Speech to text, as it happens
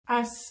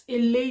As a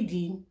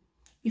lady,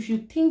 if you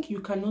think you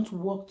cannot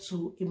walk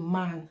to a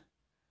man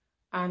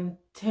and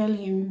tell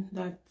him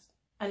that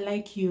I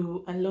like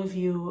you, I love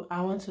you,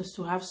 I want us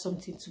to have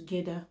something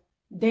together,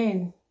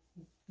 then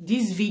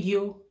this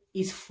video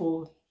is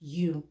for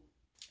you.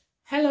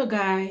 Hello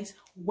guys,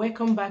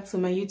 welcome back to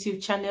my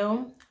YouTube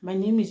channel. My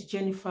name is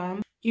Jennifer.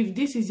 If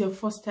this is your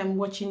first time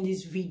watching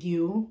this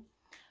video,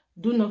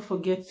 do not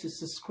forget to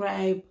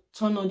subscribe,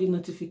 turn on the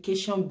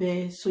notification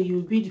bell so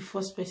you'll be the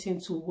first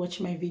person to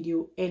watch my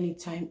video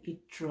anytime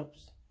it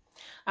drops.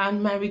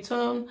 And my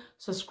return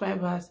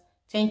subscribers,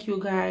 thank you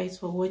guys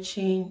for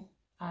watching.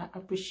 I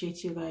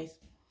appreciate you guys.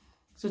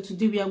 So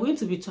today we are going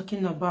to be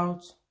talking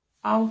about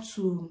how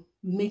to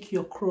make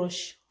your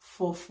crush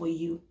fall for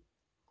you.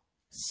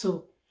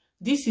 So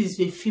this is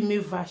the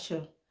female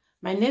version.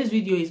 My next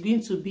video is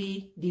going to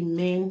be the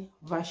male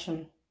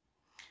version.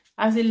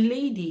 As a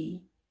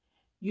lady,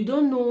 you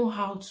don't know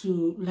how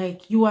to,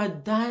 like, you are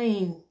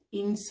dying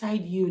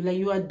inside you, like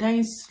you are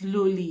dying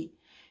slowly.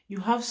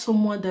 You have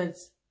someone that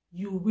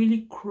you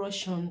really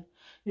crush on.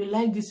 You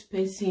like this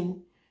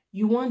person.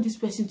 You want this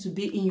person to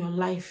be in your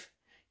life.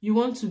 You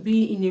want to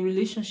be in a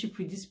relationship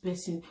with this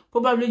person.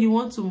 Probably you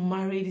want to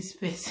marry this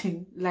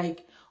person.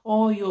 Like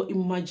all your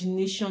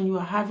imagination, you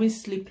are having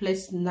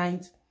sleepless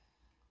nights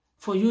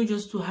for you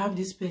just to have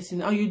this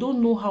person, and you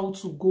don't know how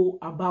to go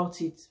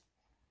about it.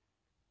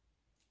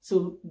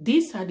 So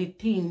these are the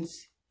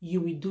things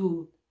you will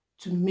do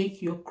to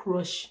make your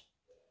crush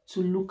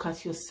to look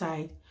at your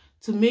side,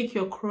 to make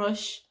your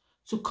crush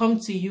to come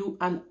to you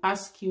and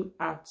ask you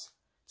out,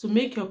 to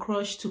make your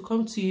crush to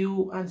come to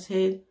you and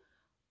say,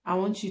 I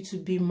want you to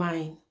be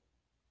mine.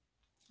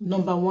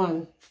 Number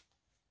one,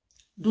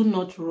 do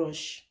not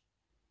rush.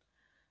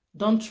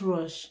 Don't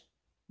rush.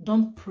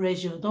 Don't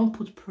pressure. Don't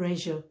put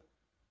pressure.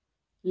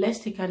 Let's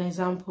take an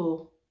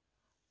example.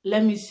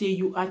 Let me say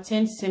you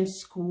attend same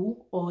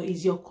school, or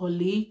is your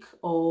colleague,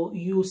 or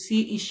you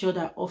see each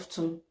other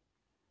often.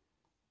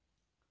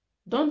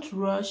 Don't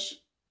rush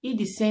in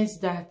the sense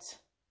that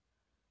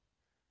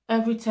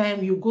every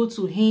time you go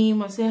to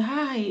him and say,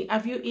 hi,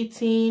 have you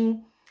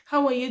eaten?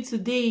 How are you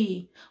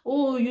today?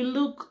 Oh,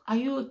 are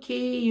you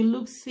okay? You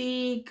look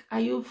sick. Are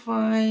you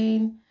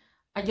fine?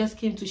 I just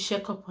came to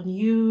check up on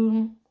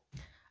you.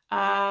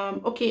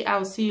 Okay,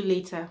 I'll see you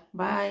later.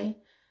 Bye.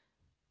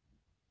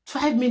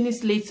 5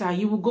 minutes later,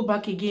 you will go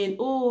back again.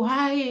 Oh,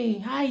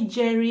 hi,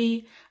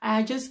 Jerry.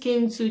 I just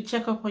came to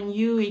check up on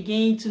you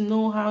again to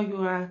know how you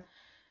are.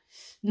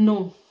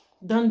 No,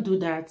 don't do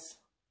that.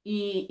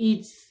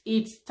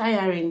 It's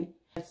tiring.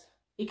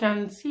 He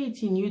can see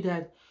it in you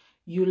that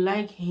you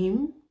like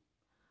him,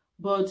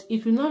 but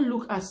it will not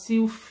look as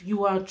if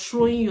you are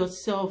throwing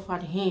yourself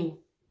at him.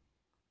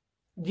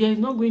 There is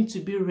not going to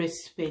be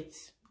respect.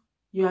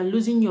 You are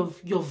losing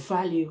your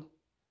value.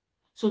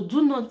 So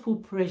do not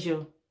put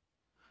pressure.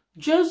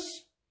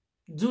 Just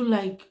do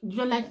like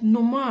you're like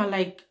normal,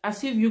 like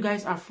as if you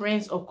guys are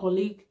friends or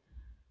colleagues,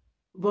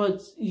 but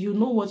you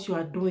know what you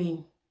are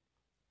doing,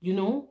 you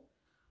know.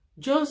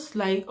 Just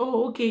like,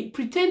 oh, okay,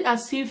 pretend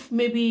as if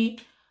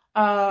maybe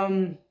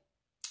you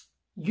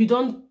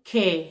don't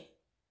care.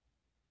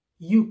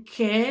 You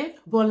care,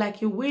 but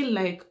like a way,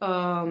 like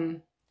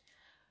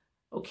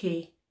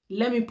okay,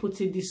 let me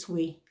put it this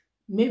way.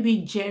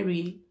 Maybe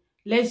Jerry,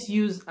 let's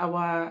use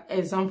our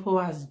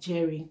example as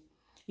Jerry.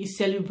 He's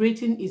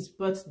celebrating his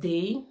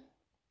birthday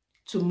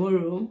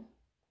tomorrow.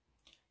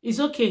 It's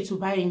okay to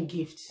buy him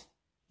gifts,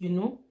 you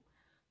know.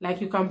 Like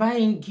you can buy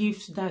him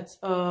gifts that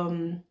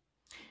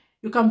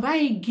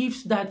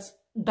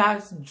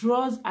that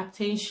draws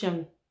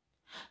attention.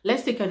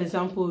 Let's take an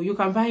example. You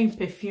can buy him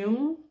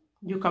perfume,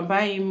 you can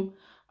buy him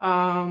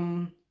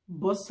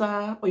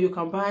bossa, or you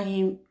can buy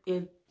him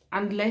a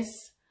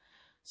handless.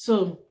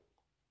 So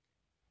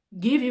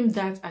give him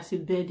that as a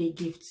birthday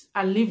gift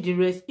and leave the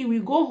rest. He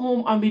will go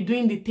home and be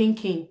doing the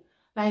thinking.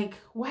 Like,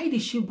 why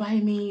did she buy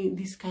me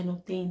this kind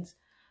of things?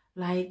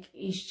 Like,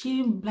 is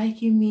she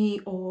liking me?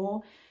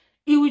 Or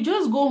he will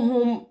just go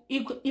home.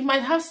 He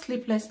might have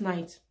sleepless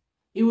nights.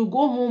 He will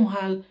go home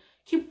and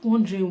keep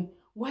wondering,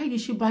 why did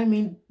she buy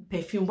me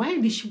perfume? Why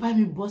did she buy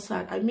me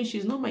bossa? I mean,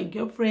 she's not my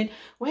girlfriend.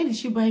 Why did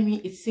she buy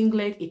me a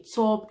singlet, a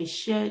top, a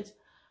shirt?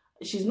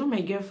 She's not my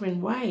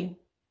girlfriend. Why?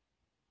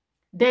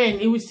 Then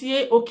he will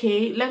say,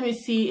 okay, let me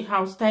see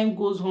how time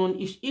goes on.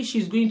 If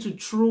she's going to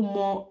throw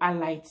more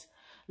light,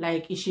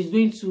 like if she's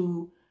going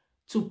to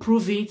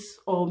prove it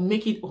or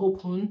make it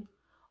open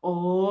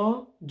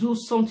or do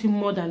something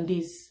more than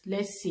this.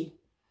 Let's see.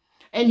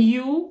 And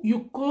you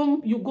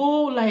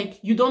go like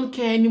you don't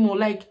care anymore.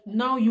 Like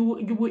now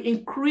you will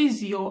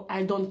increase your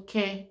I don't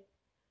care.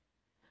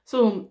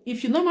 So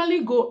if you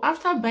normally go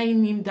after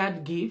buying him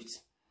that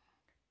gift,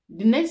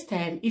 the next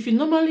time, if you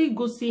normally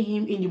go see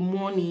him in the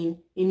morning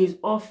in his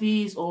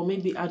office, or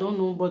maybe, I don't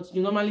know, but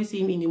you normally see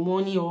him in the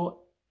morning or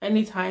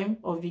any time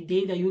of the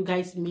day that you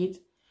guys meet,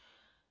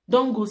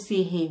 don't go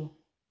see him.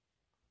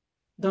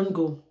 Don't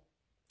go.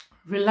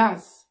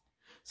 Relax.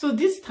 So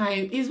this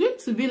time, it's going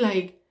to be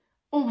like,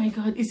 oh my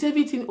God, is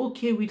everything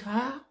okay with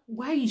her?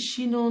 Why is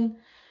she not?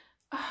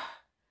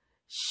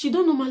 she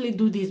don't normally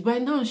do this. By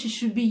now, she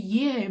should be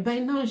here. By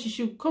now, she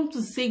should come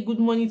to say good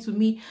morning to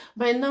me.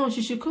 By now,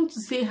 she should come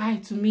to say hi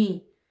to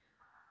me.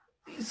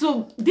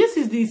 So this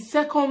is the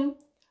second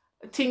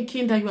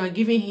thinking that you are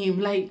giving him.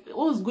 Like,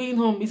 what's going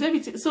on? Is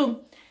everything?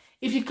 So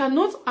if you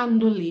cannot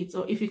handle it,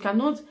 or if you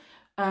cannot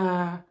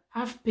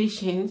have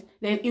patience,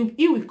 then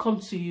it will come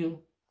to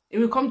you. It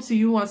will come to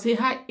you and say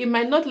hi. It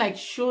might not like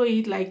show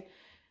it, like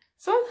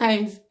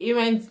sometimes it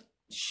might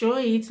show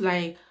it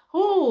like,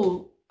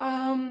 oh,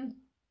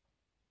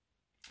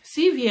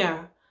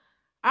 Sylvia,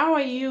 how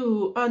are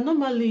you?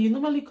 You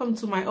normally come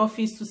to my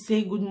office to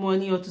say good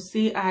morning or to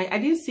say I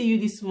didn't see you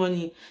this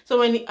morning. So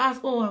when he asks,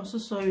 oh, I'm so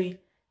sorry,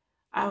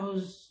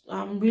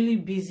 I'm really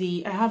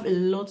busy. I have a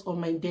lot on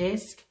my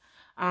desk.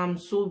 I'm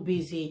so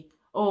busy.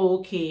 Oh,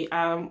 okay.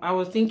 I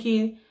was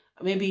thinking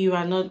maybe you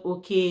are not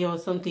okay or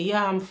something.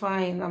 Yeah, I'm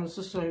fine. I'm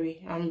so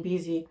sorry. I'm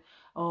busy.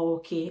 Oh,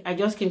 okay. I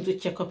just came to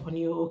check up on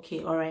you.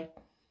 Okay, all right.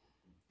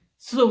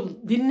 So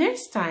the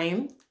next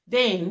time,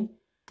 then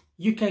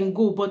you can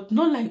go, but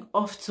not like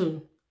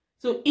often.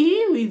 So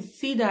he will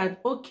see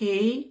that,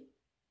 okay,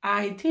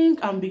 I think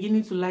I'm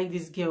beginning to like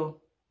this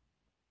girl.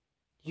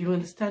 You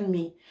understand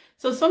me?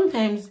 So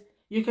sometimes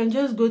you can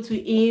just go to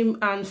him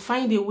and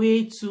find a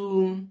way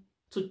to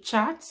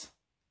chat.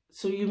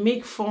 So you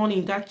make fun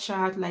in that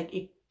chat, like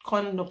a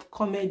kind of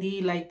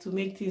comedy, like to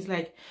make things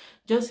like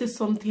just say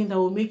something that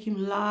will make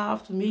him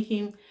laugh, to make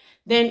him,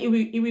 then it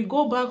will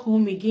go back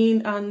home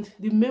again, and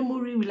the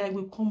memory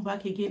will come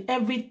back again.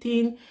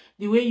 Everything,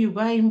 the way you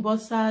buy him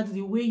buzzards,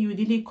 the way you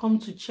didn't come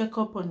to check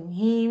up on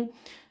him,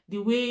 the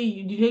way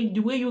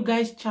you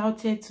guys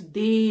chatted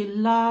today,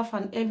 laugh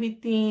and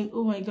everything.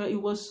 Oh my God,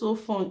 it was so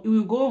fun. It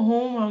will go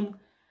home, and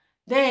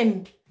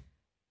then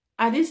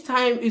at this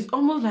time it's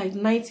almost like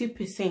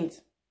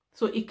 90%.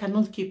 So it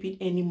cannot keep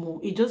it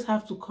anymore. It just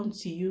have to come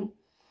to you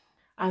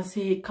and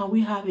say, can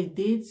we have a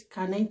date?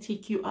 Can I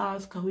take you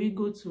out? Can we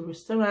go to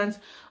restaurants?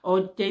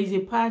 Or there is a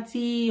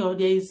party, or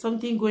there is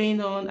something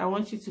going on. I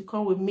want you to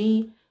come with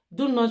me.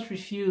 Do not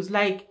refuse.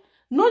 Like,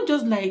 not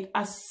just like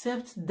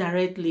accept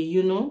directly,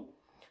 you know?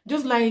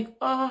 Just like,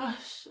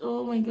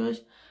 oh my gosh,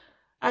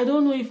 I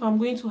don't know if I'm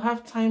going to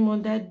have time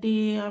on that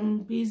day. I'm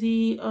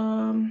busy.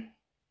 I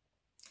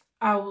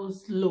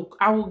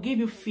will give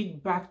you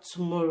feedback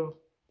tomorrow.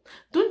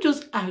 Don't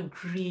just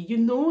agree, you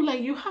know,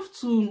 like you have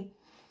to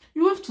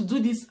do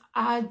this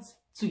hard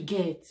to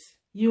get.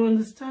 You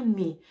understand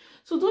me?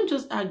 So don't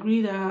just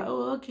agree that,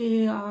 oh,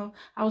 okay,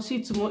 I'll see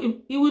you tomorrow.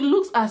 It will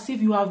look as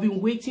if you have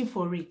been waiting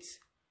for it.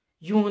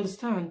 You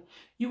understand?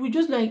 You will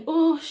just like,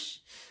 oh,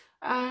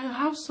 I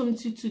have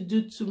something to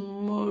do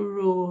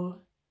tomorrow.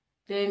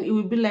 Then it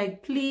will be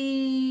like,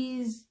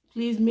 please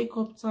make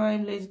up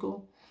time, let's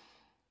go.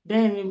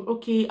 Then,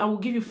 okay, I will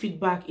give you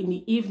feedback in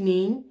the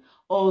evening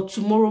or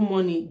tomorrow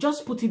morning.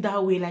 Just put it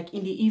that way, like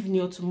in the evening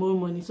or tomorrow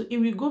morning. So it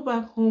will go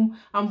back home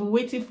and be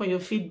waiting for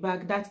your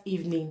feedback that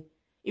evening.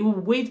 It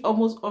will wait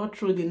almost all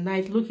through the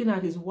night, looking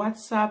at his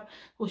WhatsApp.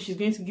 Oh, she's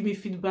going to give me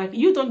feedback.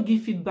 You don't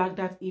give feedback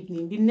that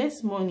evening. The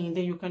next morning,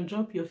 then you can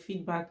drop your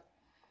feedback.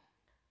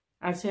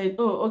 I said,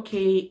 oh,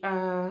 okay,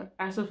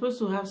 I'm supposed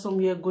to have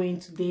somewhere going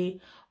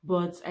today,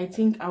 but I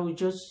think I will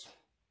just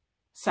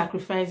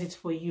sacrifice it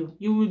for you.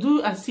 You will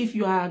do as if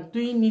you are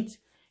doing it,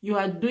 you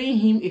are doing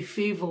him a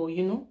favor,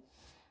 you know,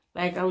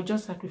 like I will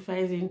just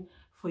sacrifice it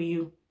for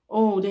you.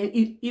 Oh, then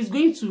it is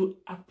going to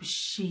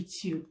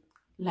appreciate you,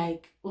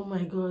 like, oh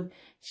my God,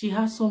 she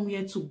has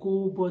somewhere to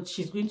go, but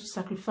she's going to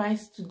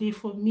sacrifice today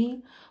for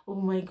me. Oh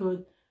my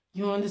God,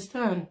 you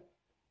understand?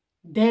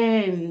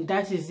 Then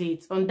that is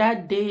it. On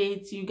that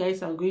date, you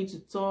guys are going to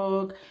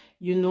talk,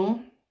 you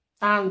know,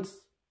 and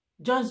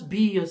just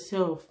be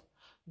yourself.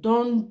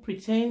 Don't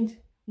pretend.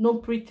 No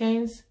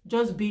pretense.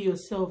 Just be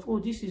yourself. Oh,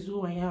 this is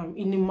who I am,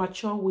 in a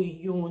mature way.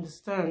 You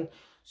understand?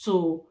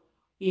 So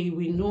he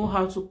will know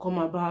how to come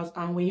about,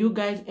 and when you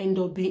guys end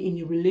up being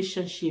in a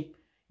relationship,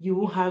 you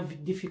will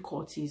have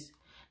difficulties.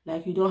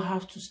 Like, you don't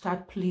have to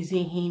start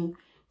pleasing him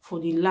for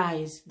the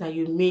lies that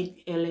you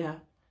made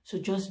earlier. So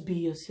just be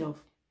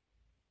yourself.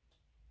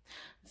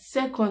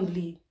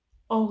 Secondly,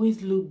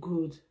 always look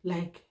good.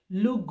 Like,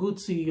 look good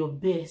to your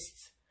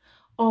best.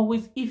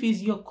 Always, if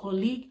it's your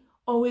colleague,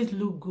 always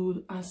look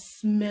good and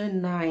smell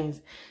nice.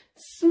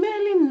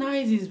 Smelling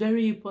nice is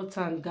very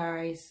important,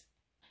 guys.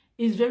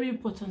 It's very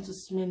important to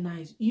smell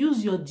nice.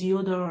 Use your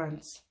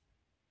deodorant.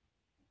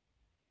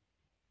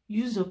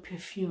 Use your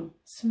perfume.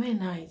 Smell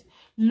nice.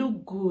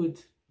 Look good.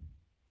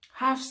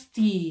 Have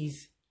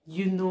steez,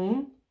 you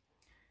know.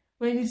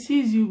 When he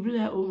sees you, be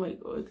like, oh my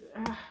God.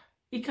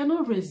 He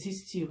cannot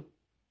resist you.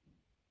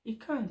 He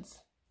can't.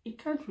 He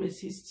can't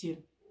resist you.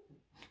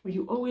 When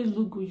you always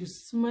look good, you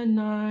smell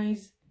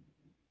nice,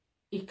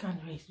 he can't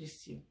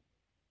resist you.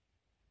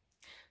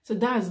 So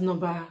that's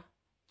number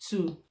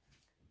 2.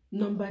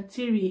 Number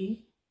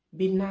 3,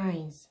 be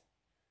nice.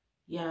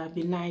 Yeah,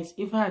 be nice.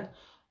 In fact,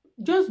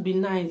 just be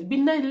nice. Be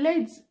nice.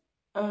 Let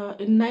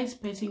a nice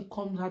person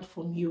come out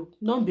from you.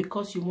 Not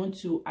because you want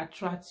to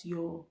attract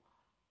your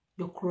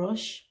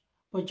crush,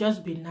 but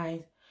just be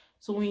nice.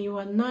 So when you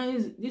are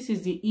nice, this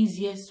is the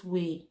easiest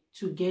way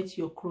to get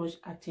your crush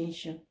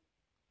attention.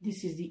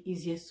 This is the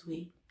easiest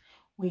way.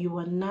 When you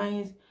are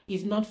nice,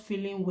 he's not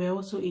feeling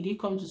well, so he didn't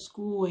come to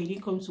school or he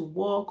didn't come to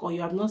work, or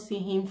you have not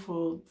seen him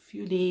for a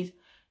few days,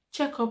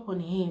 check up on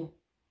him.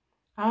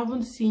 I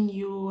haven't seen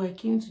you, I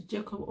came to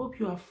check up, hope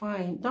you are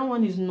fine. That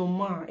one is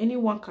normal.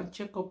 Anyone can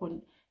check up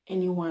on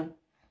anyone.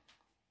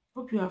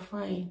 Hope you are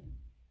fine.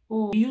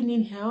 Oh, do you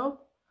need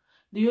help?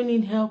 Do you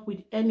need help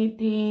with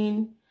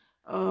anything?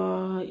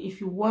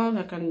 If you want,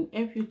 I can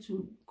help you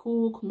to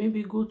cook,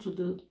 maybe go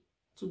to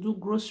do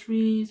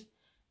groceries.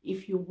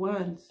 If you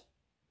want,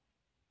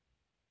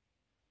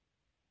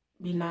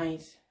 be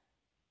nice.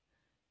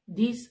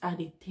 These are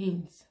the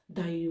things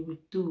that you will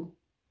do.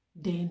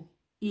 Then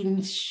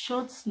in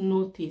short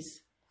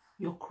notice,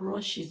 your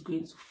crush is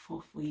going to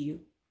fall for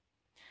you.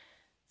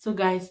 So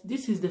guys,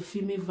 this is the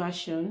female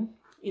version.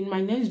 In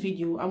my next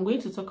video, I'm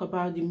going to talk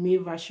about the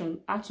male version,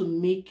 how to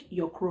make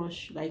your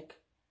crush, like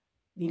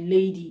the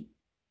lady,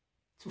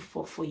 to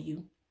fall for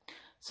you.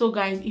 So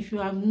guys, if you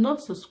have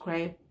not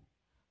subscribed,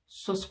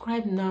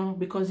 subscribe now,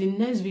 because the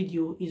next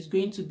video is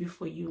going to be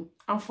for you.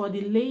 And for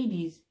the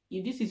ladies,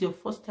 if this is your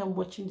first time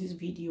watching this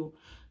video,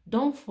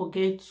 don't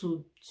forget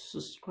to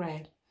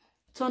subscribe.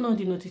 Turn on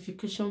the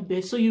notification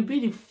bell so you'll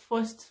be the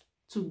first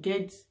to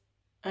get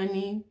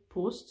any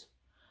post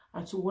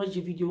and to watch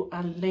the video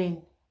and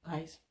learn,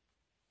 guys.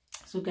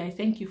 So guys,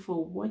 thank you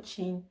for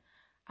watching,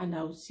 and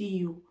I'll see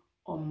you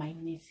on my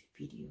next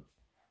video.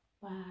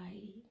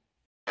 Bye.